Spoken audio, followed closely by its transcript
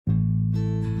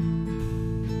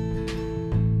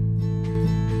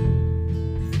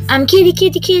I'm Kitty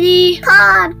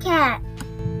Podcast.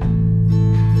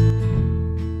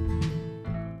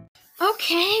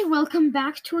 Okay, welcome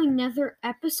back to another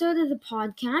episode of the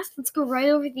podcast. Let's go right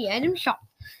over the item shop.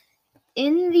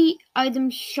 In the item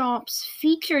shop's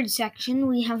featured section,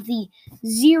 we have the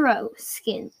Zero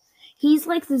skin. He's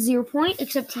like the 0 Point,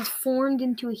 except he's formed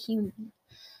into a human.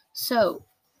 So,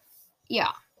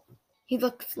 yeah. He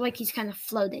looks like he's kind of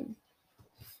floating.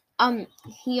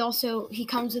 He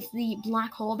comes with the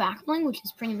black hole backbling, which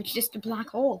is pretty much just a black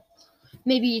hole.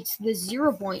 Maybe it's the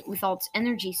 0 Point with all its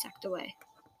energy sucked away.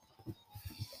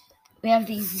 We have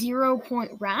the 0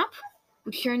 Point wrap,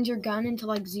 which turns your gun into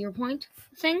like 0 Point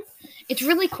thing. It's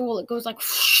really cool. It goes like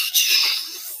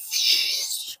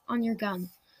on your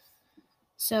gun.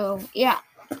 So yeah,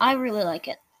 I really like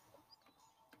it.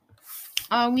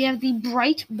 We have the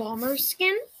bright bomber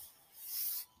skin.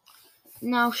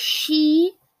 Now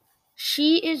she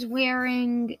is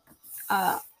wearing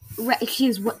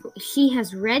she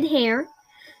has red hair,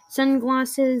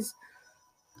 sunglasses,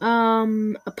 a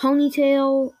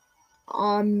ponytail.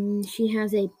 She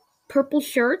has a purple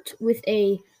shirt with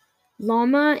a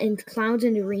llama and clouds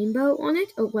and a rainbow on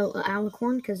it. Oh, well, an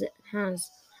alicorn, because it has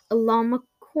a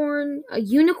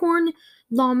unicorn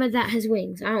llama that has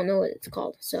wings. I don't know what it's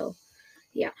called, so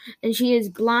yeah. And she has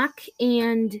black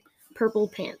and purple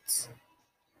pants.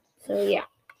 So yeah.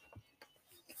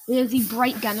 We have the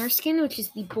bright gunner skin, which is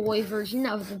the boy version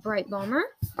of the bright bomber.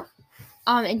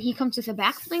 And he comes with a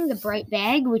back bling, the bright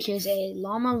bag, which is a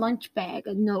llama lunch bag.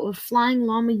 A flying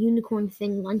llama unicorn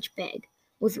thing lunch bag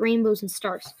with rainbows and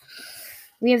stars.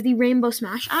 We have the rainbow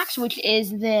smash axe, which is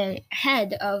the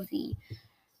head of the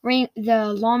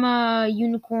llama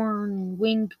unicorn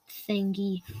wing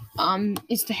thingy.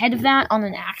 It's the head of that on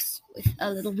an axe with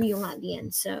a little wheel at the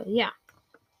end. So yeah.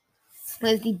 We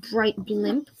have the bright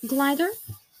blimp glider,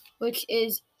 which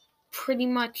is pretty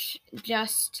much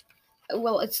just,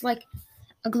 it's like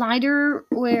a glider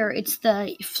where it's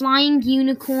the flying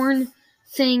unicorn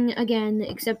thing again,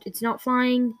 except it's not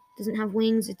flying, doesn't have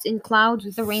wings, it's in clouds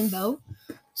with a rainbow.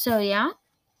 So yeah.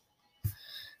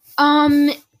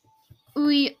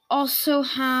 We also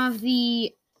have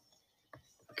the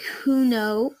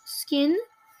Kuno skin.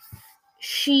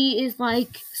 She is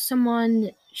like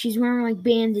she's wearing like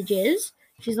bandages.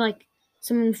 She's like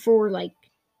someone for like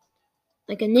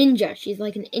a ninja. She's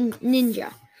like a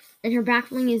ninja. And her back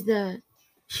bling is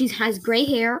she has gray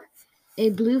hair, a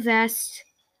blue vest,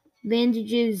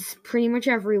 bandages pretty much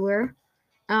everywhere,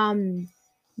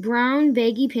 brown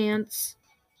baggy pants,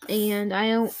 and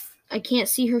I can't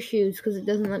see her shoes because it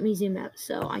doesn't let me zoom out,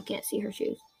 so I can't see her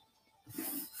shoes.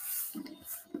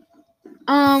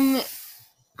 I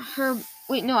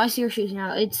see her shoes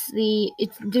now.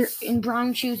 They're in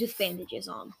brown shoes with bandages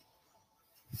on.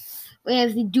 We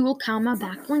have the dual Kama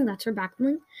back bling. That's her back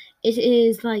bling. It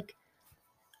is like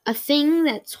a thing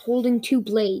that's holding two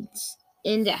blades,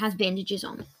 and it has bandages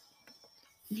on it.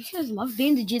 These guys love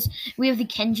bandages. We have the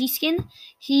Kenji skin.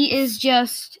 He is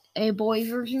just a boy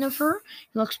version of her.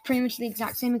 He looks pretty much the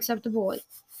exact same except a boy.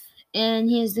 And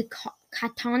he has the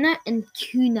katana and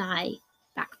kunai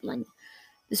back bling.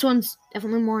 This one's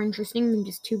definitely more interesting than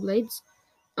just two blades.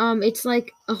 It's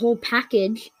like a whole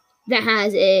package that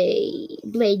has a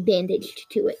blade bandaged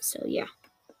to it. So yeah.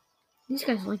 These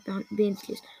guys like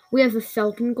bandages. We have a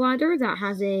falcon glider that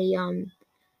has a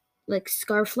like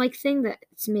scarf-like thing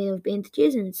that's made of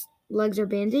bandages, and its legs are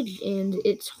bandaged, and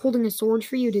it's holding a sword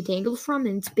for you to dangle from,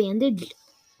 and it's bandaged.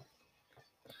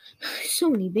 So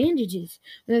many bandages.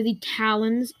 We have the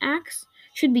Talons axe.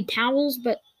 Should be towels,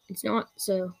 but it's not,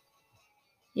 so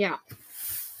yeah.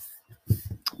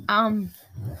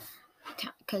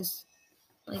 Because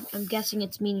I'm guessing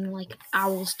it's meaning like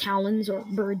owl's talons or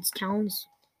bird's talons.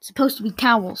 It's supposed to be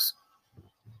towels.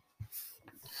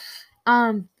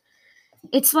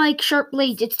 It's like sharp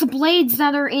blades. It's the blades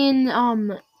that are in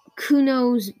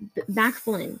Kuno's back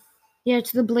bling. Yeah,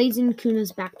 it's the blades in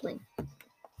Kuno's back bling.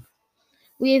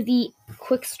 We have the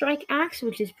quick strike axe,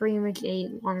 which is pretty much a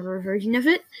longer version of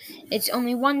it. It's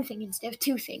only one thing instead of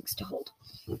two things to hold.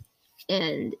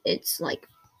 And it's like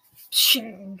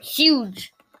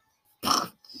huge.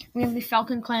 We have the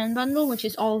Falcon Clan bundle, which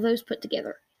is all of those put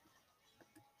together.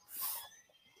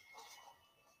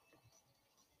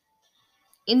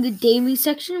 In the daily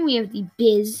section, we have the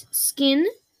Biz skin.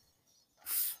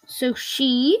 So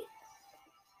she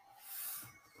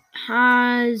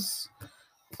has...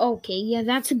 Okay, yeah,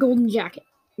 that's a golden jacket.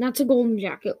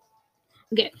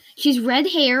 Okay, she's red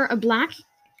hair, a black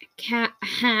hat,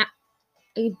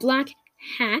 a black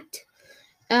mask,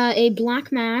 a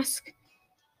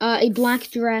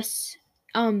black dress,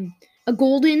 a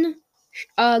golden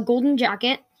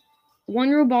jacket,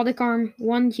 one robotic arm,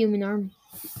 one human arm.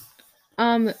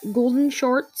 Golden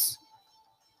shorts.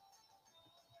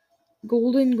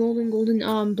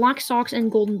 Golden, black socks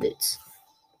and golden boots.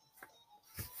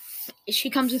 She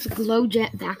comes with a glow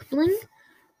jet back bling,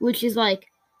 which is like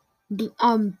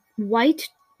white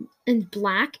and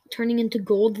black turning into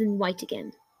gold and white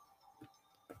again.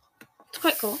 It's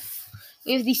quite cool.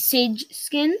 We have the Sage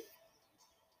skin.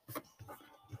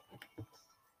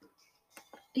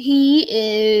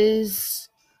 He's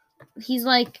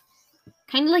like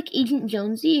kind of like Agent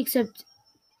Jonesy, except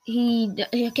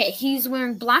he's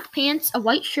wearing black pants, a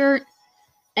white shirt,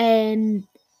 and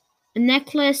a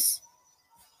necklace,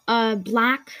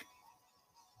 black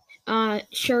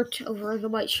shirt over the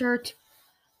white shirt.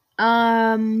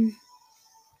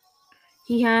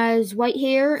 He has white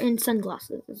hair and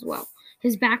sunglasses as well.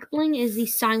 His back bling is the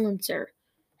silencer.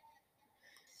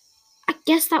 I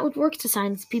guess that would work to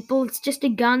silence people. It's just a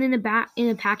gun in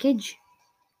a package.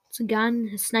 It's a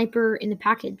gun, a sniper in a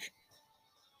package.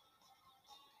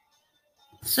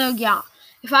 So yeah,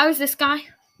 if I was this guy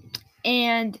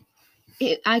and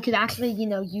I could actually,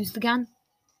 use the gun,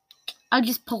 I'd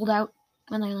just pull it out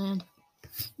when I land.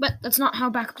 But that's not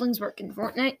how back blings work in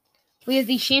Fortnite. We have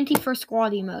the Shanty for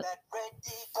Squad emote.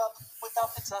 With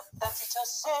outfits up, fancy to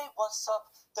say what's up.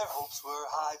 Their hopes were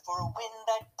high for a win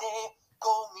that day.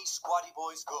 Go me squatty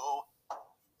boys, go.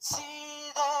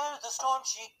 See there, the storm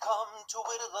she come to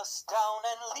whittle us down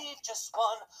and leave just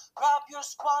one. Grab your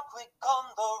squad quick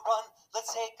on the run. Let's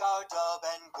take our dub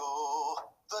and go.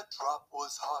 The drop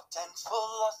was hot and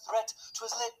full of threat.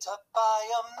 'Twas lit up by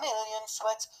a million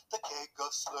sweats. The keg of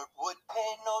slurp would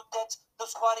pay no debt. No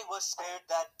squatty was spared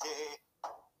that day.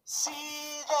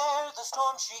 See there, the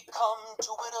storm she come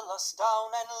to whittle us down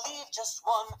and leave just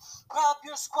one. Grab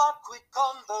your squad quick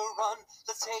on the run.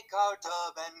 Let's take our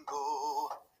dub and go.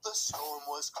 The storm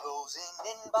was closing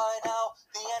in by now.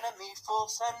 The enemy full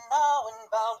send now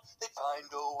inbound. They'd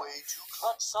find a way to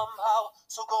clutch somehow.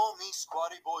 So go me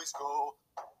squatty boys, go.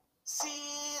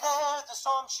 See there, the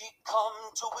storm she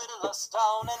come to whittle us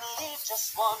down and leave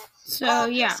just one. So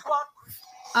yeah,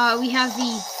 we have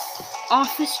the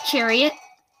office chariot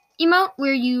emote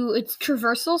where it's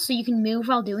traversal, so you can move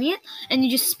while doing it, and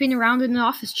you just spin around in an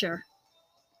office chair.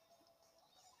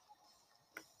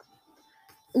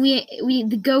 We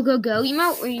the go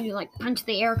emote where you like punch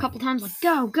the air a couple times, like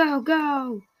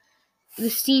go. The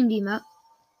steamed emote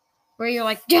where you're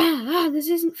like, this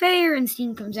isn't fair, and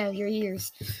steam comes out of your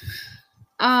ears.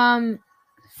 In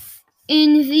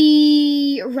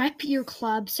the rep your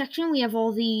club section, we have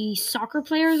all the soccer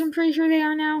players. I'm pretty sure they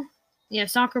are now. Yeah,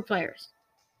 soccer players.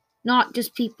 Not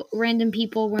just random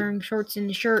people wearing shorts and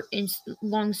a shirt and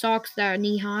long socks that are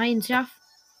knee-high and stuff.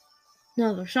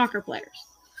 No, they're soccer players.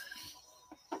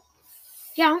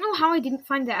 Yeah, I don't know how I didn't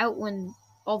find that out when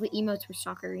all the emotes were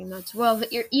soccer emotes. Well,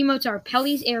 your emotes are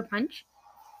Pelly's Air Punch,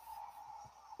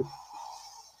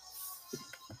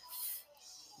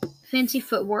 Fancy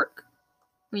Footwork,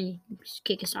 when you just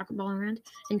kick a soccer ball around,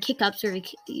 and Kick-Ups, where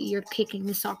you're kicking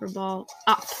the soccer ball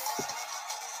up.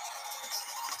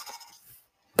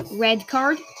 Red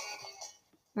card,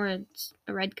 or it's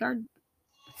a red card,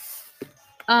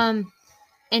 and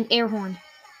air horn.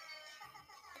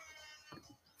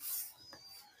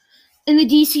 In the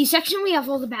DC section, we have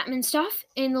all the Batman stuff.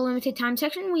 In the limited time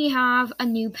section, we have a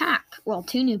new pack. Well,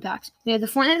 two new packs. We have the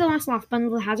Fortnite The Last Laugh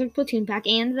bundle, the Hazard Platoon pack,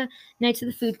 and the Knights of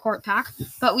the Food Court pack.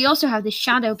 But we also have the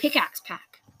Shadow Pickaxe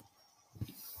pack.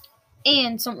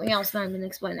 And something else that I'm going to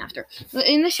explain after.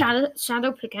 In the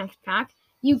Shadow Pickaxe pack,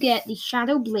 you get the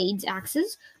Shadow Blades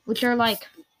axes, which are like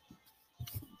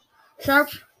sharp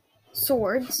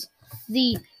swords.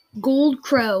 The Gold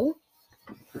Crow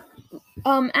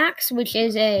axe, which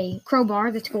is a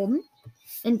crowbar that's golden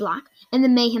and black, and the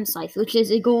Mayhem Scythe, which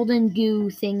is a golden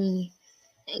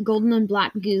and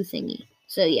black goo thingy.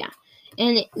 So yeah,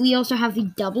 and we also have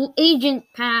the Double Agent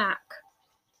pack.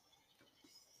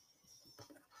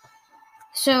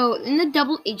 So in the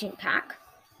Double Agent pack,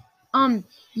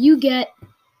 you get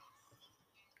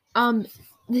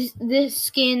this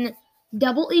skin,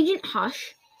 Double Agent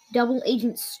Hush, Double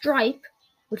Agent Stripe,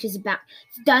 which is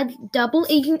Double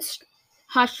Agent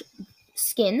Hush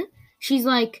skin. She's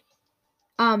like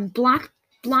black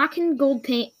and gold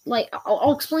paint. Like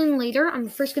I'll explain later. I'm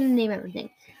first gonna name everything.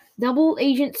 Double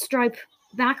Agent Stripe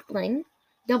back bling,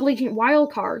 Double Agent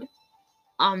Wildcard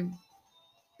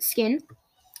skin,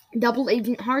 Double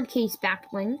Agent Hard Case back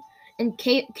bling, and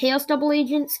Chaos Double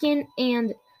Agent skin,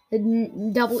 and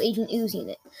the Double Agent Uzi in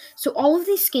it. So all of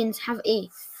these skins have a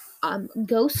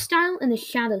ghost style and a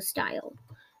shadow style.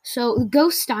 So the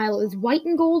ghost style is white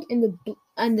and gold,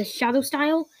 and the shadow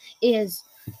style is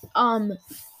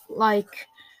like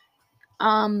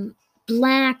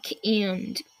black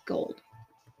and gold.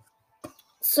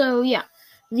 So yeah,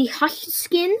 the Hush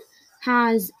skin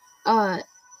has like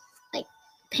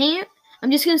pant.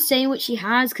 I'm just gonna say what she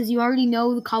has because you already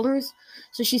know the colors.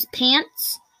 So she's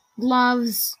pants,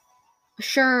 gloves, a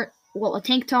shirt, a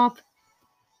tank top,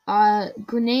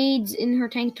 grenades in her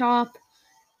tank top,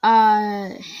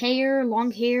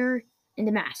 long hair, and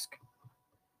a mask.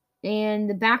 And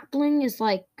the back bling is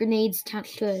like grenades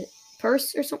attached to a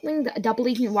purse or something. The double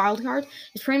agent wildcard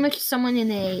is pretty much someone in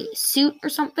a suit or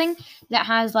something that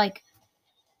has like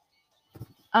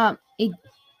a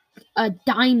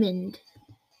diamond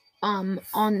on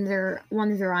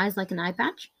one of their eyes, like an eye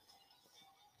patch.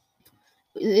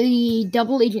 The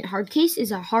double agent hard case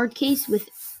is a hard case with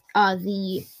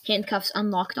the handcuffs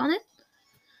unlocked on it.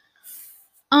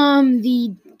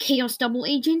 The Chaos Double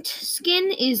Agent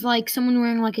skin is like someone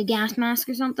wearing like a gas mask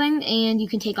or something, and you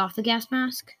can take off the gas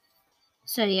mask.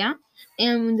 So yeah.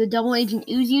 And the Double Agent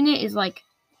Ooze unit is like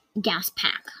gas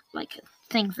pack, like a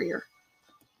thing for your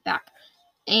back.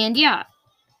 And yeah,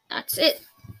 that's it.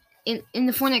 In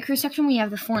the Fortnite Crew section, we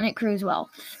have the Fortnite Crew as well.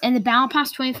 And the Battle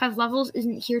Pass 25 levels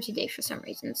isn't here today for some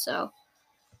reason, so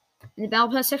in the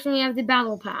Battle Pass section, we have the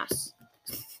Battle Pass.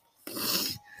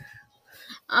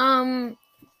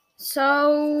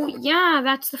 So yeah,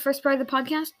 that's the first part of the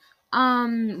podcast.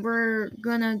 We're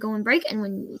gonna go on break, and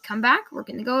when we come back, we're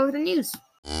gonna go over the news.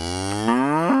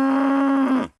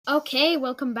 Okay,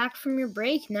 welcome back from your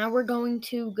break. Now we're going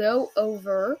to go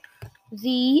over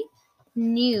the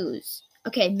news.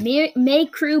 Okay, May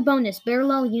Crew bonus,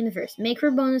 Parallel Universe. May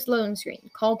Crew bonus loading screen.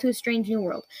 Call to a Strange New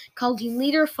World. Call Team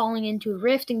Leader falling into a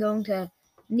rift and going to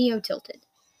Neo Tilted.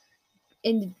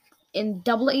 In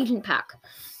Double Agent Pack.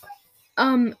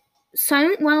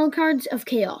 Silent Wildcards of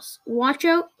Chaos. Watch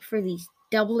out for these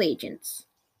double agents.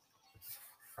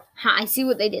 I see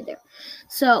what they did there.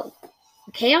 So,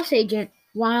 Chaos Agent,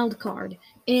 Wildcard,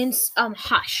 and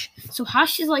Hush. So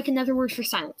Hush is like another word for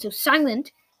silent. So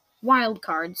silent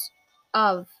Wildcards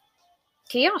of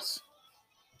Chaos.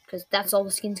 Because that's all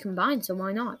the skins combined, so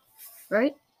why not?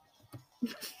 Right?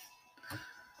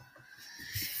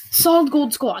 Solid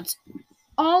Gold Squads.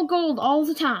 All gold all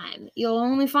the time. You'll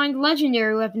only find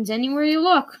legendary weapons anywhere you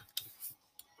look.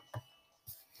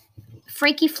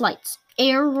 Frankie Flights.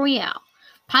 Air Royale.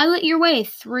 Pilot your way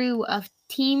through a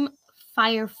team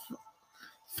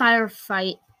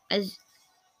firefight as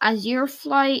your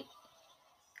flight.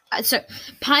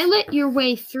 Pilot your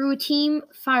way through a team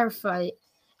firefight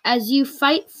as you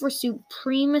fight for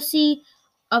supremacy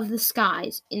of the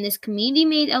skies in this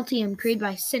community-made LTM created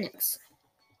by Cynics.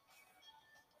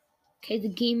 Okay, the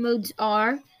game modes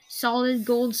are Solid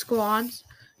Gold Squads,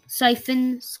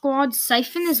 Siphon Squads.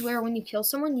 Siphon is where when you kill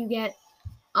someone, you get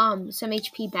some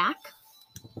HP back.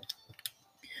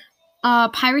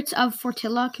 Pirates of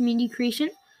Fortilla community creation,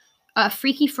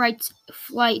 Freaky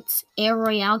Flights Air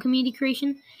Royale community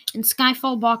creation, and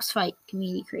Skyfall Box Fight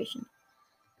community creation.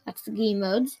 That's the game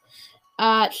modes.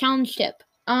 Challenge tip.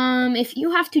 If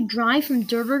you have to drive from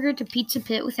Durburger to Pizza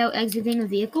Pit without exiting a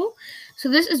vehicle, so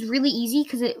this is really easy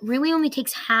because it really only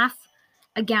takes half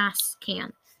a gas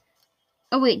can.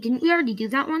 Oh wait, didn't we already do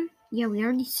that one? Yeah, we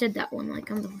already said that one like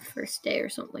on the first day or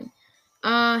something.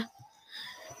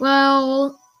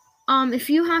 If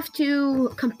you have to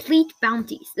complete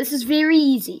bounties, this is very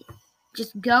easy.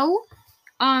 Just go.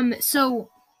 So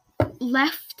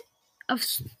right of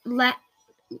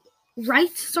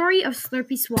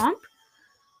Slurpy Swamp.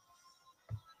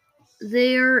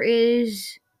 There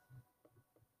is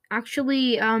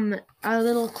actually a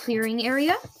little clearing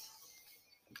area,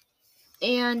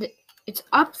 and it's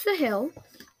up the hill,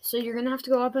 so you're gonna have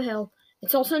to go up a hill.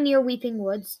 It's also near Weeping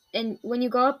Woods, and when you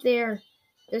go up there,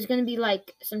 there's gonna be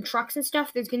like some trucks and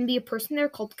stuff. There's gonna be a person there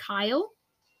called Kyle,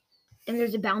 and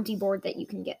there's a bounty board that you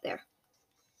can get there.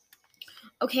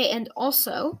 Okay, and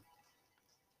also,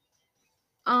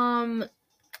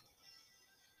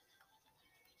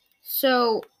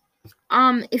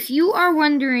 if you are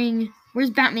wondering where's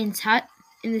Batman's hut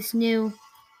in this new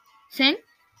thing,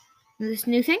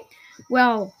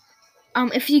 well,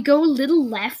 if you go a little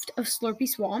left of Slurpy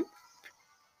Swamp,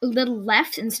 a little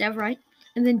left instead of right,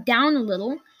 and then down a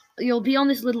little, you'll be on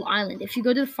this little island. If you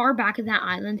go to the far back of that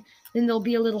island, then there'll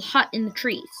be a little hut in the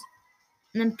trees.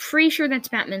 And I'm pretty sure that's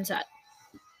Batman's hut.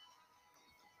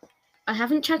 I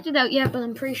haven't checked it out yet, but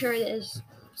I'm pretty sure it is.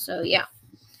 So, yeah.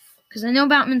 Because I know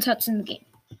Batman's hut's in the game.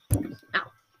 Ow.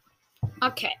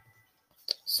 Okay.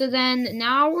 So then,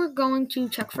 now we're going to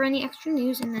check for any extra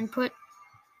news and then put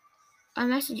a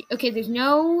message. Okay, there's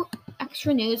no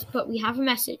extra news, but we have a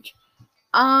message.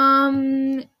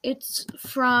 It's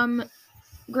from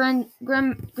Grandma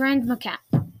Cat.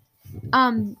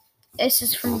 This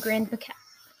is from Grandma Cat.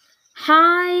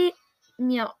 Hi,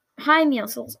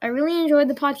 Meowscles. I really enjoyed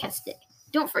the podcast today.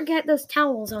 Don't forget those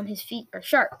towels on his feet are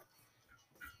sharp.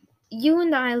 You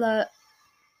and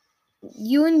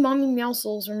Mommy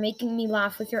Meowscles were making me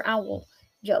laugh with your owl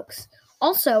jokes.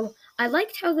 Also, I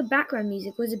liked how the background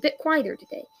music was a bit quieter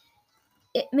today.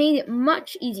 It made it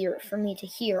much easier for me to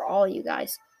hear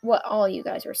what all you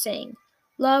guys were saying.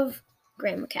 Love,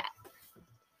 Grandma Cat.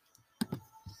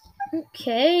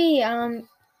 Okay,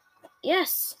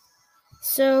 yes.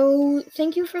 So,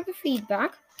 thank you for the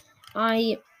feedback.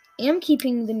 I am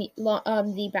keeping the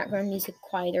background music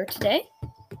quieter today.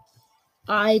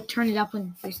 I turn it up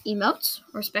when there's emotes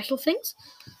or special things.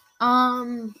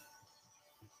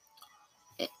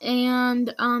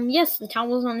 Yes, the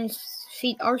towels on his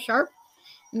feet are sharp,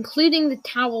 including the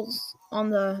towels on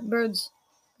the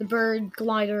bird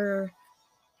glider.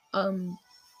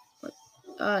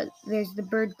 There's the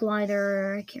bird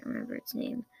glider, I can't remember its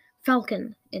name,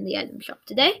 Falcon, in the item shop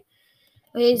today.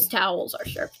 His towels are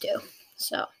sharp too.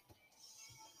 So,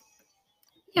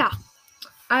 yeah.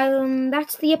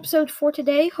 That's the episode for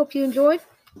today. Hope you enjoyed.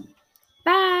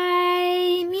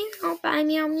 Bye, meow, bye,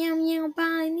 meow, meow, meow,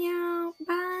 bye, meow,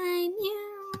 bye,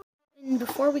 meow. And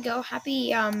before we go,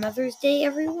 happy Mother's Day,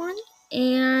 everyone.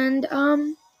 And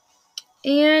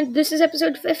this is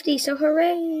episode 50, so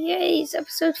hooray! Yay, it's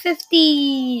episode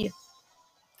 50!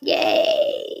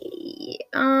 Yay!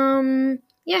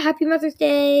 Yeah, happy Mother's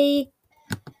Day!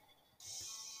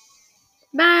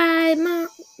 Bye, Mom.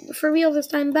 For real this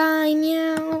time, bye,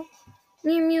 meow.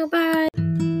 Meow, meow, bye.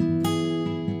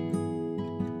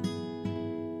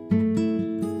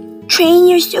 Train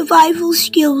your survival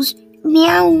skills.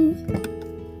 Meow.